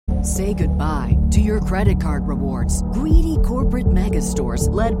Say goodbye to your credit card rewards. Greedy corporate mega stores,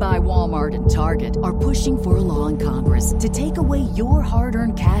 led by Walmart and Target, are pushing for a law in Congress to take away your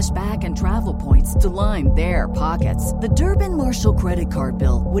hard-earned cash back and travel points to line their pockets. The Durbin-Marshall credit card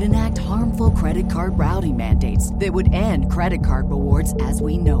bill would enact harmful credit card routing mandates that would end credit card rewards as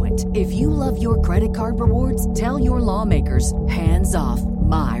we know it. If you love your credit card rewards, tell your lawmakers, hands off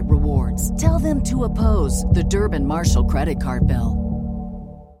my rewards. Tell them to oppose the Durbin-Marshall credit card bill.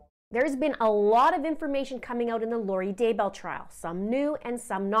 There's been a lot of information coming out in the Lori Daybell trial, some new and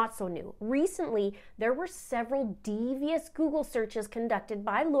some not so new. Recently, there were several devious Google searches conducted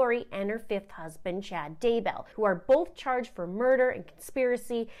by Lori and her fifth husband, Chad Daybell, who are both charged for murder and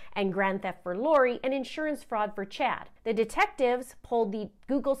conspiracy and grand theft for Lori and insurance fraud for Chad. The detectives pulled the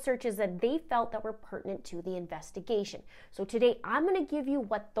Google searches that they felt that were pertinent to the investigation. So today, I'm going to give you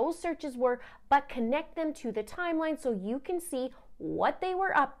what those searches were, but connect them to the timeline so you can see what they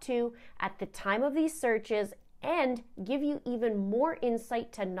were up to at the time of these searches and give you even more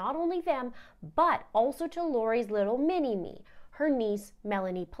insight to not only them, but also to Lori's little mini-me, her niece,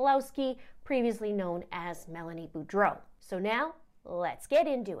 Melanie Pawlowski, previously known as Melanie Boudreau. So now, let's get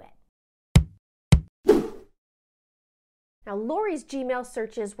into it. Now, Lori's Gmail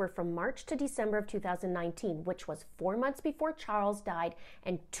searches were from March to December of 2019, which was 4 months before Charles died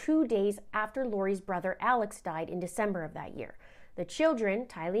and 2 days after Lori's brother Alex died in December of that year. The children,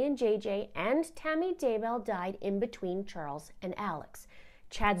 Tylee and JJ, and Tammy Daybell died in between Charles and Alex.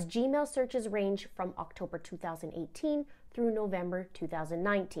 Chad's Gmail searches range from October 2018 through November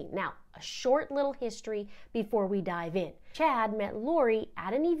 2019. Now, a short little history before we dive in. Chad met Lori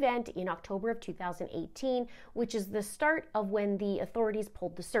at an event in October of 2018, which is the start of when the authorities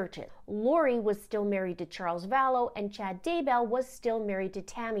pulled the searches. Lori was still married to Charles Vallow, and Chad Daybell was still married to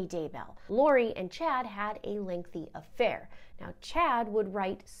Tammy Daybell. Lori and Chad had a lengthy affair. Now, Chad would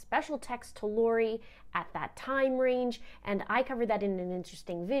write special texts to Lori at that time range, and I covered that in an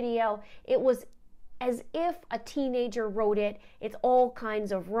interesting video. It was as if a teenager wrote it. It's all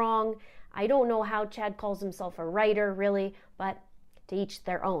kinds of wrong. I don't know how Chad calls himself a writer, really, but to each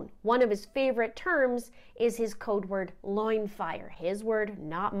their own. One of his favorite terms is his code word loinfire. His word,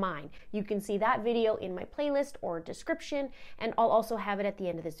 not mine. You can see that video in my playlist or description, and I'll also have it at the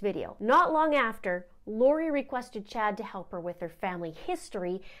end of this video. Not long after, Lori requested Chad to help her with her family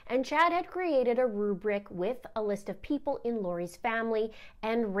history, and Chad had created a rubric with a list of people in Lori's family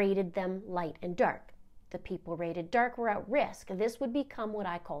and rated them light and dark. The people rated dark were at risk. This would become what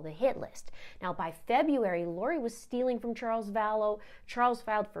I call the hit list. Now, by February, Lori was stealing from Charles Vallow. Charles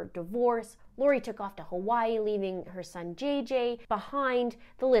filed for divorce. Lori took off to Hawaii, leaving her son JJ behind.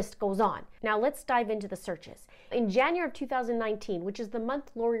 The list goes on. Now, let's dive into the searches. In January of 2019, which is the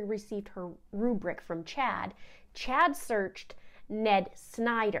month Lori received her rubric from Chad, Chad searched Ned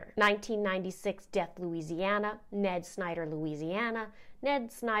Snyder, 1996 death, Louisiana, Ned Snyder, Louisiana,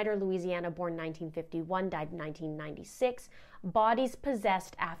 Ned Snyder, Louisiana, born 1951, died 1996, bodies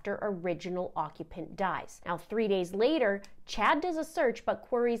possessed after original occupant dies. Now, 3 days later, Chad does a search but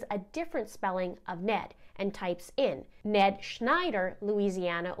queries a different spelling of Ned and types in Ned Schneider,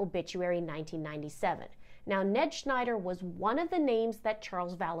 Louisiana, obituary 1997. Now, Ned Schneider was one of the names that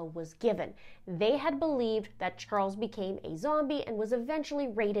Charles Vallow was given. They had believed that Charles became a zombie and was eventually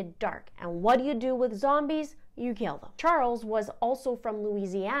rated dark. And what do you do with zombies? You kill them. Charles was also from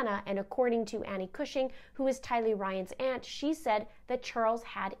Louisiana, and according to Annie Cushing, who is Tylee Ryan's aunt, she said that Charles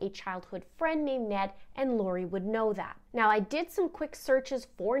had a childhood friend named Ned, and Lori would know that. Now, I did some quick searches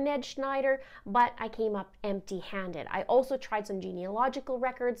for Ned Schneider, but I came up empty-handed. I also tried some genealogical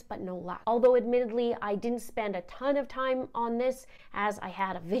records, but no luck. Although, admittedly, I didn't spend a ton of time on this, as I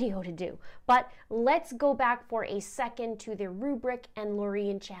had a video to do. But let's go back for a second to the rubric and Lori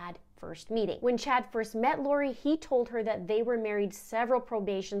and Chad first meeting. When Chad first met Lori, he told her that they were married several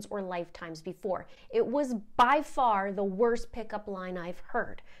probations or lifetimes before. It was by far the worst pickup line I've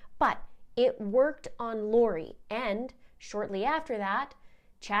heard, but it worked on Lori, and shortly after that,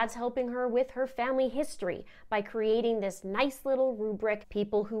 Chad's helping her with her family history by creating this nice little rubric.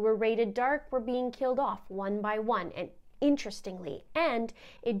 People who were rated dark were being killed off one by one, and interestingly, and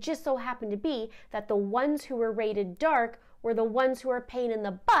it just so happened to be that the ones who were rated dark were the ones who are a pain in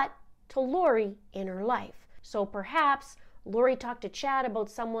the butt to Lori in her life. So perhaps Lori talked to Chad about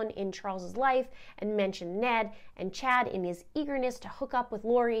someone in Charles's life and mentioned Ned, and Chad, in his eagerness to hook up with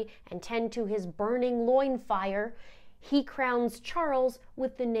Lori and tend to his burning loin fire, he crowns Charles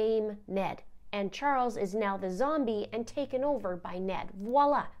with the name Ned. And Charles is now the zombie and taken over by Ned.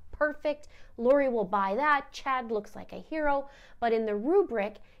 Voila! perfect. Lori will buy that. Chad looks like a hero. But in the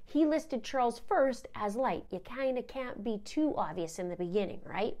rubric, he listed Charles first as light. You kind of can't be too obvious in the beginning,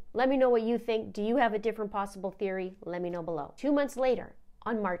 right? Let me know what you think. Do you have a different possible theory? Let me know below. 2 months later,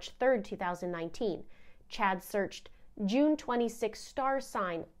 on March 3rd, 2019, Chad searched June 26 star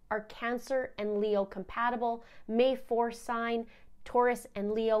sign. Are Cancer and Leo compatible? May 4 sign. Taurus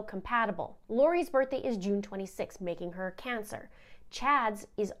and Leo compatible. Lori's birthday is June 26, making her a Cancer. Chad's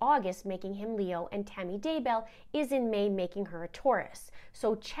is August, making him Leo, and Tammy Daybell is in May, making her a Taurus.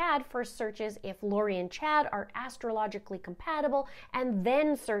 So Chad first searches if Lori and Chad are astrologically compatible, and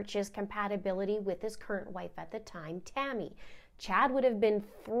then searches compatibility with his current wife at the time, Tammy. Chad would have been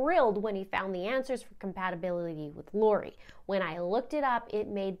thrilled when he found the answers for compatibility with Lori. When I looked it up, it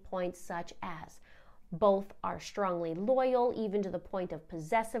made points such as both are strongly loyal, even to the point of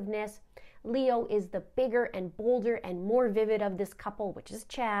possessiveness. Leo is the bigger and bolder and more vivid of this couple, which is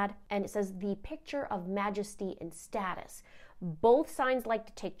Chad. And it says the picture of majesty and status. Both signs like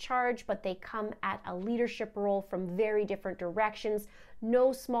to take charge, but they come at a leadership role from very different directions.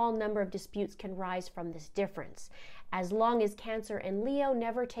 No small number of disputes can rise from this difference. As long as Cancer and Leo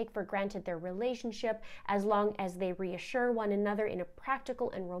never take for granted their relationship, as long as they reassure one another in a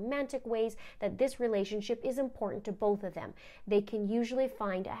practical and romantic ways that this relationship is important to both of them, they can usually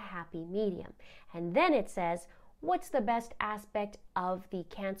find a happy medium. And then it says, what's the best aspect of the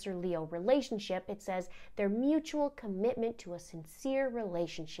Cancer-Leo relationship? It says their mutual commitment to a sincere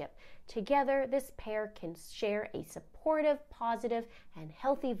relationship. Together, this pair can share a supportive, positive, and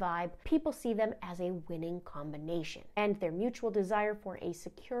healthy vibe. People see them as a winning combination. And their mutual desire for a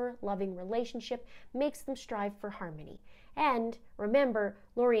secure, loving relationship makes them strive for harmony. And remember,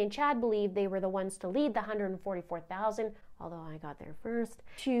 Lori and Chad believed they were the ones to lead the 144,000, although I got there first,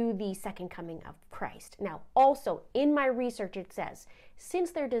 to the second coming of Christ. Now, also, in my research it says,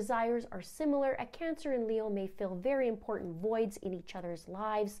 since their desires are similar, a Cancer and Leo may fill very important voids in each other's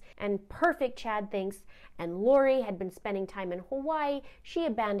lives. And perfect, Chad thinks, and Lori had been spending time in Hawaii. She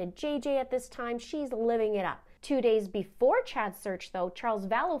abandoned JJ at this time. She's living it up. 2 days before Chad's search, though, Charles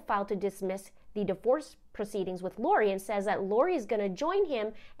Vallow filed to dismiss the divorce proceedings with Lori and says that Lori is going to join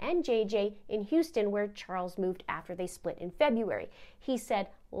him and JJ in Houston, where Charles moved after they split in February. He said,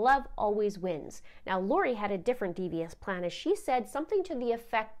 love always wins. Now, Lori had a different devious plan, as she said something to the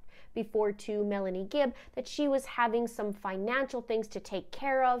effect before to Melanie Gibb that she was having some financial things to take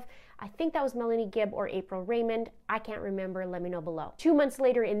care of. I think that was Melanie Gibb or April Raymond. I can't remember. Let me know below. 2 months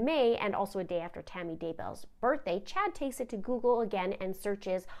later in May, and also a day after Tammy Daybell's birthday, Chad takes it to Google again and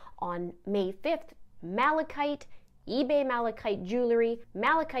searches on May 5th, malachite, eBay malachite jewelry.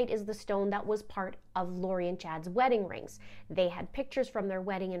 Malachite is the stone that was part of Lori and Chad's wedding rings. They had pictures from their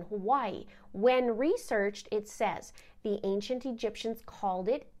wedding in Hawaii. When researched, it says the ancient Egyptians called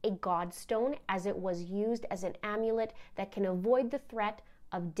it a god stone, as it was used as an amulet that can avoid the threat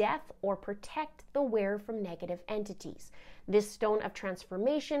of death or protect the wearer from negative entities. This stone of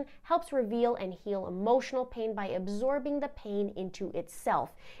transformation helps reveal and heal emotional pain by absorbing the pain into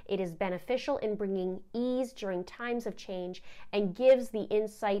itself. It is beneficial in bringing ease during times of change and gives the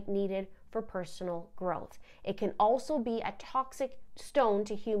insight needed for personal growth. It can also be a toxic stone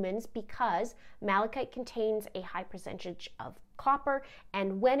to humans because malachite contains a high percentage of copper,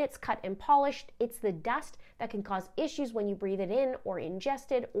 and when it's cut and polished, it's the dust that can cause issues when you breathe it in or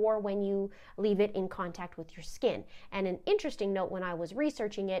ingest it, or when you leave it in contact with your skin. And an interesting note, when I was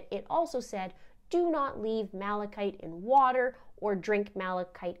researching it, it also said do not leave malachite in water or drink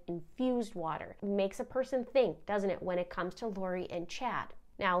malachite infused water. It makes a person think, doesn't it, when it comes to Lori and Chad.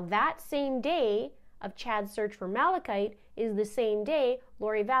 Now, that same day of Chad's search for malachite is the same day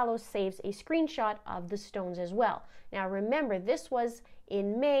Lori Vallow saves a screenshot of the stones as well. Now remember, this was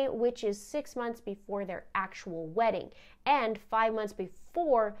in May, which is 6 months before their actual wedding, and 5 months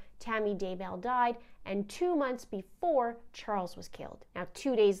before Tammy Daybell died, and 2 months before Charles was killed. Now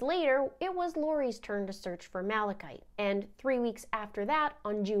 2 days later, it was Lori's turn to search for malachite, and 3 weeks after that,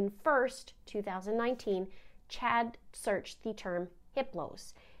 on June 1st, 2019, Chad searched the term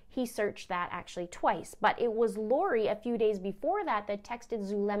Hiplos. He searched that actually twice, but it was Lori a few days before that that texted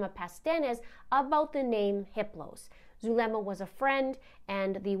Zulema Pastenes about the name Hiplos. Zulema was a friend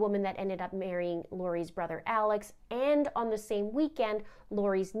and the woman that ended up marrying Lori's brother Alex, and on the same weekend,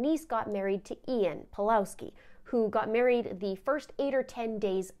 Lori's niece got married to Ian Pulowski, who got married the first 8 or 10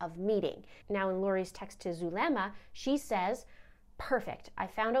 days of meeting. Now in Lori's text to Zulema, she says, perfect. I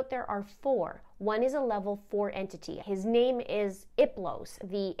found out there are 4. One is a level 4 entity. His name is Iplos.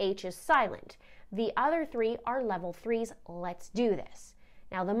 The H is silent. The other 3 are level 3s. Let's do this.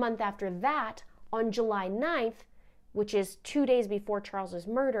 Now, the month after that, on July 9th, which is 2 days before Charles is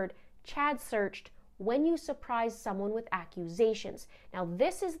murdered, Chad searched when you surprise someone with accusations. Now,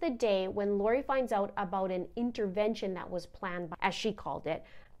 this is the day when Lori finds out about an intervention that was planned, as she called it,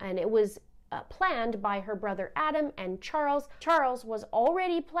 and it was planned by her brother Adam and Charles. Charles was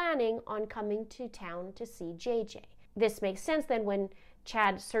already planning on coming to town to see JJ. This makes sense then when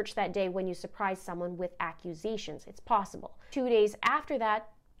Chad searched that day when you surprise someone with accusations. It's possible. 2 days after that,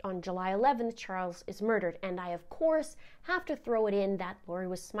 on July 11th, Charles is murdered. And I, of course, have to throw it in that Lori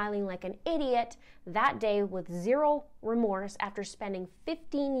was smiling like an idiot that day with zero remorse after spending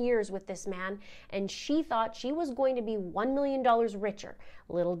 15 years with this man. And she thought she was going to be $1 million richer.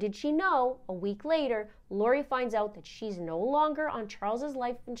 Little did she know, a week later, Lori finds out that she's no longer on Charles's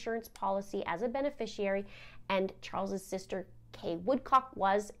life insurance policy as a beneficiary, and Charles's sister Kay Woodcock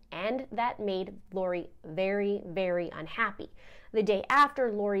was, and that made Lori very, very unhappy. The day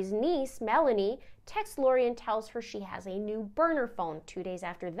after, Lori's niece, Melanie, texts Lori and tells her she has a new burner phone. 2 days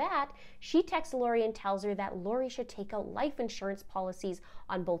after that, she texts Lori and tells her that Lori should take out life insurance policies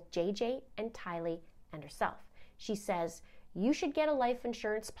on both JJ and Tylee and herself. She says, you should get a life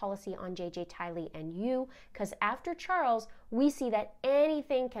insurance policy on JJ, Tylee, and you, because after Charles, we see that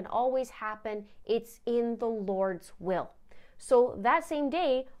anything can always happen. It's in the Lord's will. So that same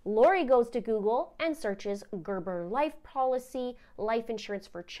day, Lori goes to Google and searches Gerber Life Policy, Life Insurance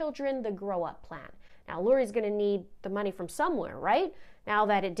for Children, the Grow Up Plan. Now, Lori's going to need the money from somewhere, right? Now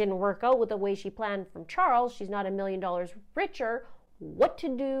that it didn't work out with the way she planned from Charles, she's not $1 million richer. What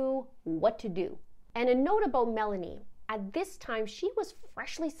to do? What to do? And a note about Melanie. At this time, she was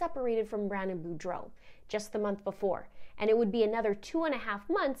freshly separated from Brandon Boudreau just the month before. And it would be another 2.5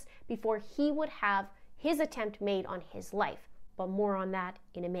 months before he would have his attempt made on his life. But more on that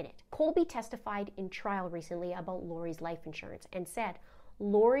in a minute. Colby testified in trial recently about Lori's life insurance and said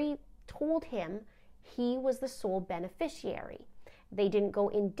Lori told him he was the sole beneficiary. They didn't go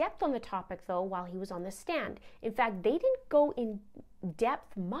in depth on the topic, though, while he was on the stand. In fact, they didn't go in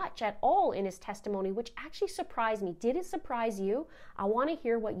depth much at all in his testimony, which actually surprised me. Did it surprise you? I want to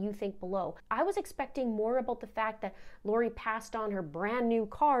hear what you think below. I was expecting more about the fact that Lori passed on her brand new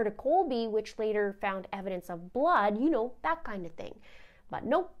car to Colby, which later found evidence of blood, that kind of thing. But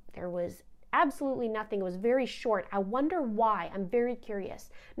nope, there was absolutely nothing. It was very short. I wonder why. I'm very curious.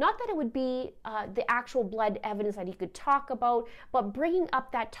 Not that it would be the actual blood evidence that he could talk about, but bringing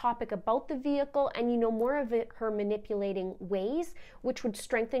up that topic about the vehicle and, more of it, her manipulating ways, which would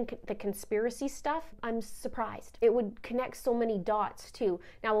strengthen the conspiracy stuff. I'm surprised. It would connect so many dots too.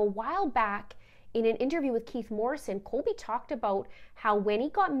 Now, a while back, in an interview with Keith Morrison, Colby talked about how when he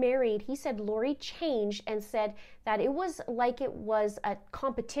got married, he said Lori changed and said that it was like it was a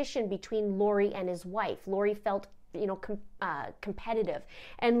competition between Lori and his wife. Lori felt, competitive.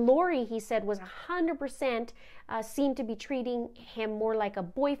 And Lori, he said, was 100% seemed to be treating him more like a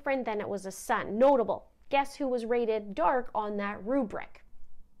boyfriend than it was a son. Notable. Guess who was rated dark on that rubric?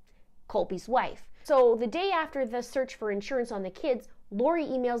 Colby's wife. So the day after the search for insurance on the kids, Lori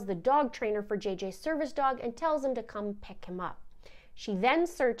emails the dog trainer for JJ's service dog and tells him to come pick him up. She then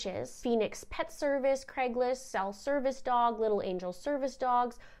searches Phoenix Pet Service, Craigslist, Sell Service Dog, Little Angel Service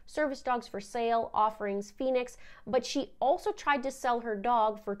Dogs for sale, offerings, Phoenix, but she also tried to sell her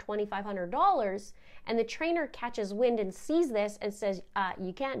dog for $2,500, and the trainer catches wind and sees this and says,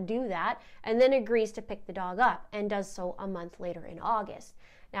 you can't do that, and then agrees to pick the dog up and does so a month later in August.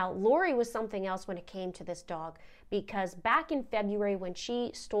 Now, Lori was something else when it came to this dog, because back in February when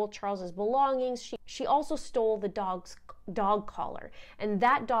she stole Charles's belongings, she also stole the dog's dog collar. And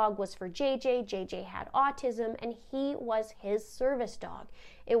that dog was for JJ. JJ had autism, and he was his service dog.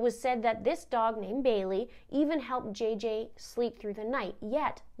 It was said that this dog named Bailey even helped JJ sleep through the night.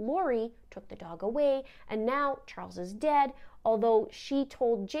 Yet, Lori took the dog away, and now Charles is dead. Although she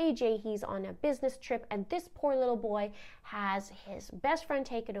told JJ he's on a business trip, and this poor little boy has his best friend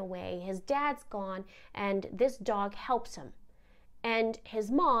taken away, his dad's gone, and this dog helps him. And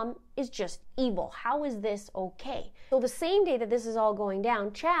his mom is just evil. How is this okay? So the same day that this is all going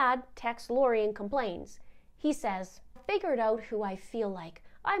down, Chad texts Lori and complains. He says, I figured out who I feel like.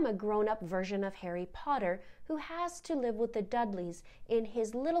 I'm a grown-up version of Harry Potter who has to live with the Dudleys in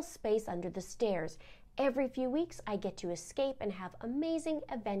his little space under the stairs. Every few weeks, I get to escape and have amazing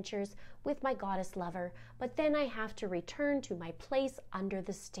adventures with my goddess lover, but then I have to return to my place under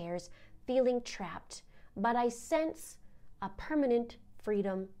the stairs, feeling trapped. But I sense a permanent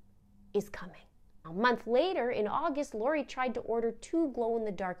freedom is coming. A month later, in August, Lori tried to order 2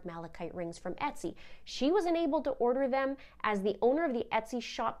 glow-in-the-dark malachite rings from Etsy. She wasn't able to order them as the owner of the Etsy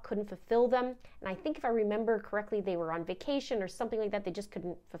shop couldn't fulfill them. And I think if I remember correctly, they were on vacation or something like that. They just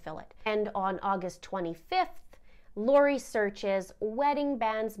couldn't fulfill it. And on August 25th, Lori searches wedding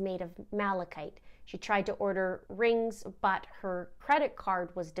bands made of malachite. She tried to order rings, but her credit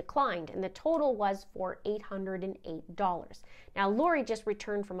card was declined, and the total was for $808. Now, Lori just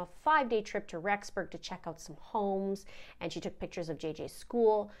returned from a 5-day trip to Rexburg to check out some homes, and she took pictures of JJ's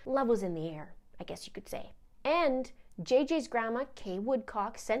school. Love was in the air, I guess you could say. And JJ's grandma, Kay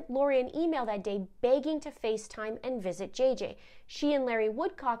Woodcock, sent Lori an email that day begging to FaceTime and visit JJ. She and Larry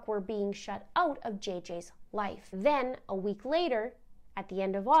Woodcock were being shut out of JJ's life. Then, a week later, at the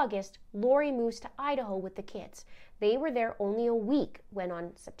end of August, Lori moves to Idaho with the kids. They were there only a week when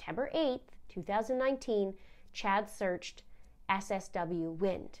on September 8th, 2019, Chad searched SSW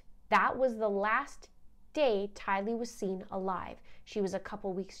Wind. That was the last day Tylee was seen alive. She was a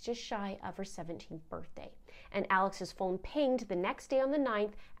couple weeks just shy of her 17th birthday. And Alex's phone pinged the next day on the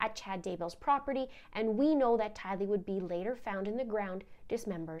 9th at Chad Daybell's property, and we know that Tylee would be later found in the ground,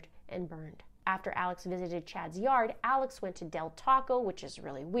 dismembered and burned. After Alex visited Chad's yard, Alex went to Del Taco, which is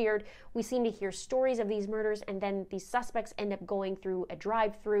really weird. We seem to hear stories of these murders, and then these suspects end up going through a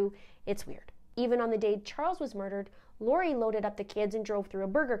drive-thru. It's weird. Even on the day Charles was murdered, Lori loaded up the kids and drove through a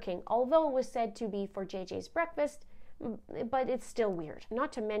Burger King, although it was said to be for JJ's breakfast, but it's still weird.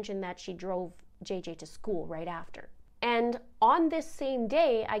 Not to mention that she drove JJ to school right after. And on this same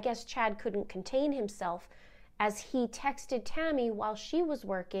day, I guess Chad couldn't contain himself as he texted Tammy while she was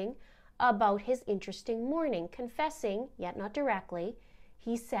working about his interesting morning, confessing, yet not directly.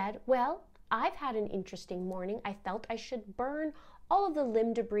 He said, "Well, I've had an interesting morning. I felt I should burn all of the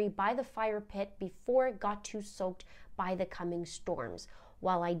limb debris by the fire pit before it got too soaked by the coming storms.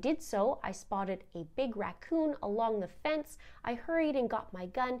 While I did so, I spotted a big raccoon along the fence. I hurried and got my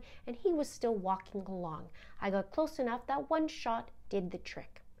gun, and he was still walking along. I got close enough that one shot did the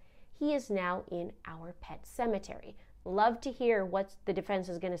trick." He is now in our pet cemetery. Love to hear what the defense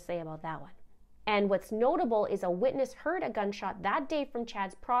is going to say about that one. And what's notable is a witness heard a gunshot that day from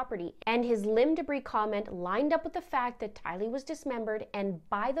Chad's property, and his limb debris comment lined up with the fact that Tylee was dismembered, and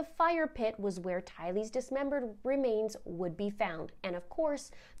by the fire pit was where Tylee's dismembered remains would be found. And of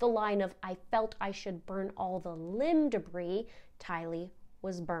course, the line of, "I felt I should burn all the limb debris," Tylee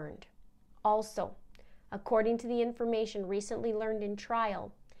was burned. Also, according to the information recently learned in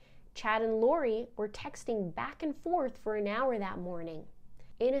trial, Chad and Lori were texting back and forth for an hour that morning.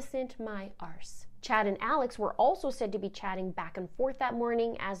 Innocent my arse. Chad and Alex were also said to be chatting back and forth that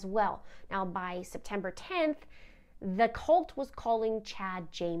morning as well. Now, by September 10th, the cult was calling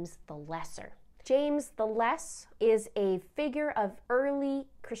Chad James the Lesser. James the Less is a figure of early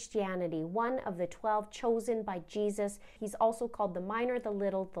Christianity, one of the 12 chosen by Jesus. He's also called the Minor, the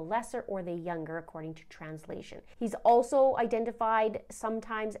Little, the Lesser, or the Younger, according to translation. He's also identified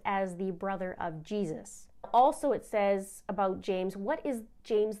sometimes as the brother of Jesus. Also, it says about James, what is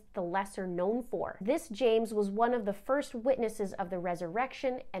James the Lesser known for? This James was one of the first witnesses of the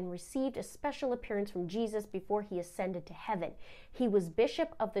resurrection and received a special appearance from Jesus before he ascended to heaven. He was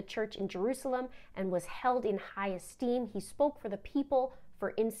bishop of the church in Jerusalem and was held in high esteem. He spoke for the people,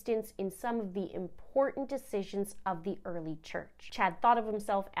 for instance, in some of the important decisions of the early church. Chad thought of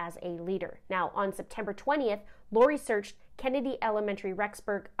himself as a leader. Now, on September 20th, Lori searched Kennedy Elementary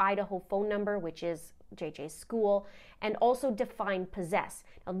Rexburg, Idaho phone number, which is JJ's school, and also defined possess.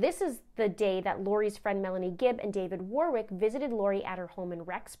 Now, this is the day that Lori's friend Melanie Gibb and David Warwick visited Lori at her home in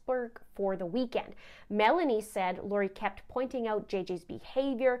Rexburg for the weekend. Melanie said Lori kept pointing out JJ's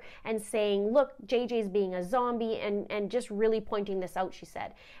behavior and saying, "Look, JJ's being a zombie," and just really pointing this out, she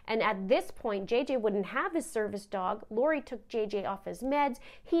said. And at this point, JJ wouldn't have his service dog. Lori took JJ off his meds.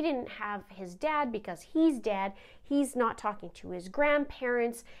 He didn't have his dad because he's dead. He's not talking to his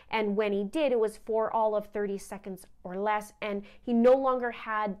grandparents, and when he did, it was for all of 30 seconds or less, and he no longer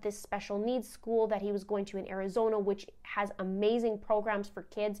had this special needs school that he was going to in Arizona, which has amazing programs for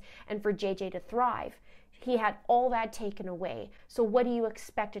kids and for JJ to thrive. He had all that taken away. So what do you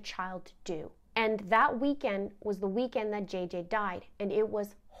expect a child to do? And that weekend was the weekend that JJ died, and it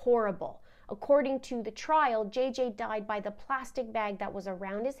was horrible. According to the trial, JJ died by the plastic bag that was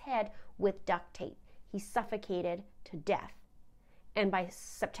around his head with duct tape. He suffocated to death. And by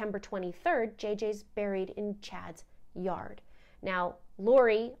September 23rd, JJ's buried in Chad's yard. Now,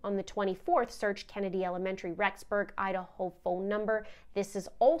 Lori, on the 24th, searched Kennedy Elementary, Rexburg, Idaho phone number. This is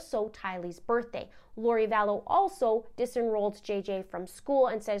also Tylee's birthday. Lori Vallow also disenrolls JJ from school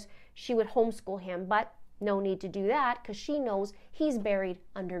and says she would homeschool him, but no need to do that because she knows he's buried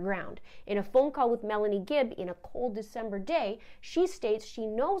underground. In a phone call with Melanie Gibb in a cold December day, she states she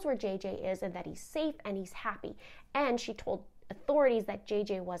knows where JJ is and that he's safe and he's happy. And she told authorities that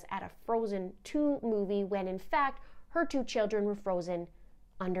JJ was at a Frozen 2 movie when in fact her 2 children were frozen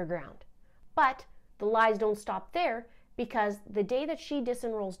underground. But the lies don't stop there, because the day that she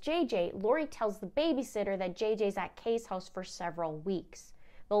disenrolls JJ, Lori tells the babysitter that JJ's at Kay's house for several weeks.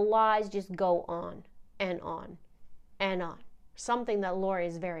 The lies just go on and on and on. Something that Lori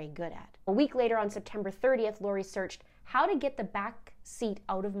is very good at. A week later, on September 30th, Lori searched how to get the back seat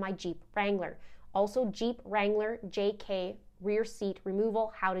out of my Jeep Wrangler. Also, Jeep Wrangler JK rear seat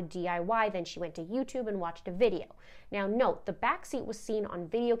removal, how to DIY. Then she went to YouTube and watched a video. Now note, the back seat was seen on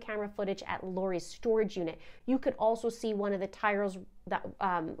video camera footage at Lori's storage unit. You could also see one of the tires that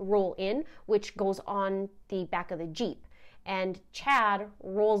roll in, which goes on the back of the Jeep. And Chad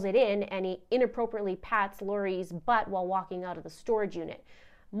rolls it in, and he inappropriately pats Lori's butt while walking out of the storage unit.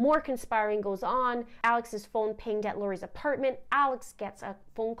 More conspiring goes on. Alex's phone pinged at Lori's apartment. Alex gets a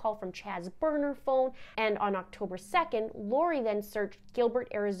phone call from Chad's burner phone. And on October 2nd, Lori then searched Gilbert,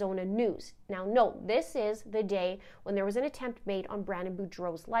 Arizona news. Now note, this is the day when there was an attempt made on Brandon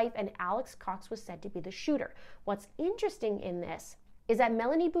Boudreau's life, and Alex Cox was said to be the shooter. What's interesting in this is that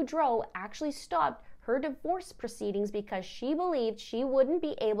Melanie Boudreau actually stopped her divorce proceedings because she believed she wouldn't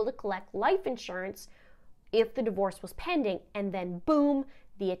be able to collect life insurance if the divorce was pending. And then boom,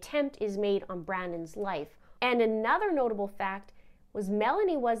 the attempt is made on Brandon's life. And another notable fact was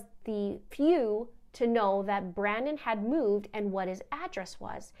Melanie was the few to know that Brandon had moved and what his address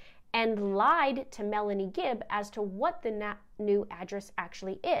was, and lied to Melanie Gibb as to what the new address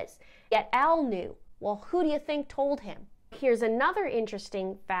actually is. Yet Al knew. Well, who do you think told him? Here's another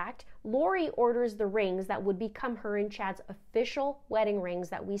interesting fact. Lori orders the rings that would become her and Chad's official wedding rings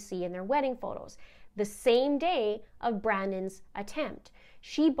that we see in their wedding photos, the same day of Brandon's attempt.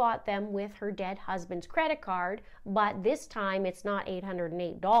 She bought them with her dead husband's credit card, but this time it's not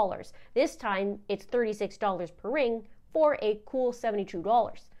 $808. This time it's $36 per ring for a cool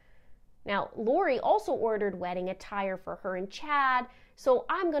 $72. Now, Lori also ordered wedding attire for her and Chad, so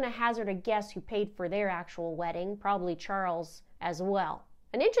I'm going to hazard a guess who paid for their actual wedding, probably Charles as well.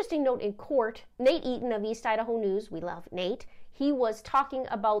 An interesting note in court, Nate Eaton of East Idaho News, we love Nate, he was talking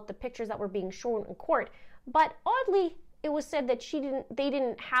about the pictures that were being shown in court, but oddly, it was said that they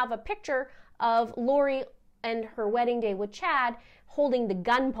didn't have a picture of Lori and her wedding day with Chad holding the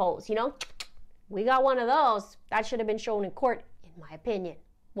gun pose, you know? We got one of those. That should have been shown in court, in my opinion.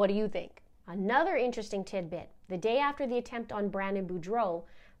 What do you think? Another interesting tidbit. The day after the attempt on Brandon Boudreau,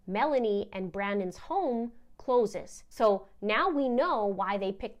 Melanie and Brandon's home closes. So now we know why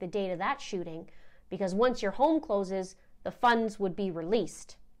they picked the date of that shooting, because once your home closes, the funds would be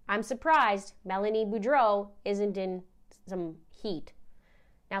released. I'm surprised Melanie Boudreau isn't in some heat.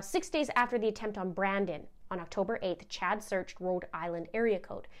 Now, 6 days after the attempt on Brandon, on October 8th, Chad searched Rhode Island area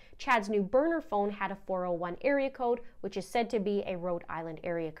code. Chad's new burner phone had a 401 area code, which is said to be a Rhode Island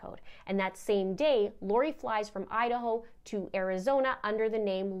area code. And that same day, Lori flies from Idaho to Arizona under the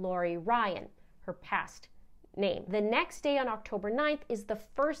name Lori Ryan, her past name. The next day, on October 9th, is the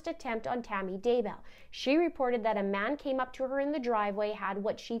first attempt on Tammy Daybell. She reported that a man came up to her in the driveway, had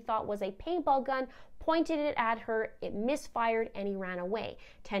what she thought was a paintball gun, pointed it at her, it misfired, and he ran away.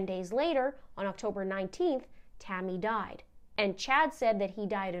 10 days later, on October 19th, Tammy died. And Chad said that he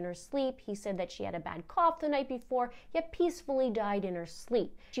died in her sleep. He said that she had a bad cough the night before, yet peacefully died in her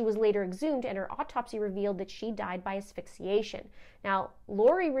sleep. She was later exhumed, and her autopsy revealed that she died by asphyxiation. Now,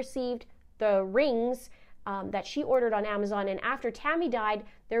 Lori received the rings that she ordered on Amazon, and after Tammy died,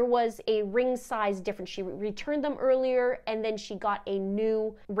 there was a ring size difference. She returned them earlier, and then she got a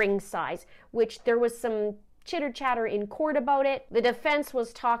new ring size, which there was some chitter chatter in court about it. The defense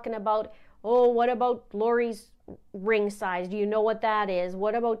was talking about, oh, what about Lori's ring size? Do you know what that is?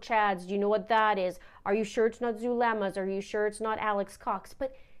 What about Chad's? Do you know what that is? Are you sure it's not Zulema's? Are you sure it's not Alex Cox?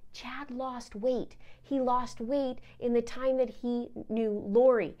 But Chad lost weight. He lost weight in the time that he knew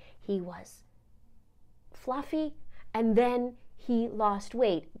Lori. He was fluffy, and then he lost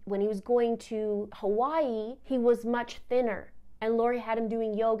weight. When he was going to Hawaii, he was much thinner, and Lori had him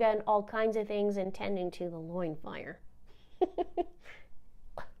doing yoga and all kinds of things and tending to the loin fire.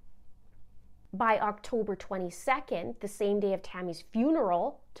 By October 22nd, the same day of Tammy's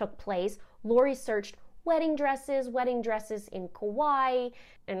funeral took place, Lori searched wedding dresses in Kauai,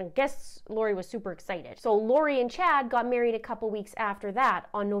 and I guess Lori was super excited. So Lori and Chad got married a couple weeks after that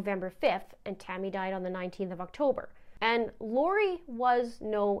on November 5th, and Tammy died on the 19th of October. And Lori was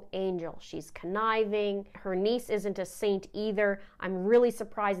no angel. She's conniving. Her niece isn't a saint either. I'm really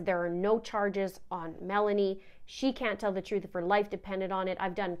surprised there are no charges on Melanie. She can't tell the truth if her life depended on it.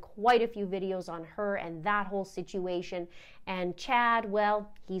 I've done quite a few videos on her and that whole situation. And Chad,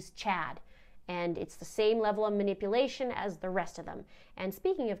 well, he's Chad. And it's the same level of manipulation as the rest of them. And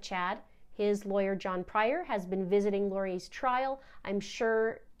speaking of Chad, His lawyer, John Pryor, has been visiting Lori's trial. I'm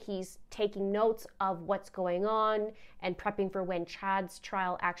sure he's taking notes of what's going on and prepping for when Chad's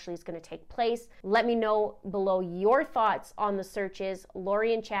trial actually is going to take place. Let me know below your thoughts on the searches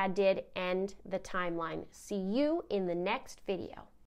Lori and Chad did and the timeline. See you in the next video.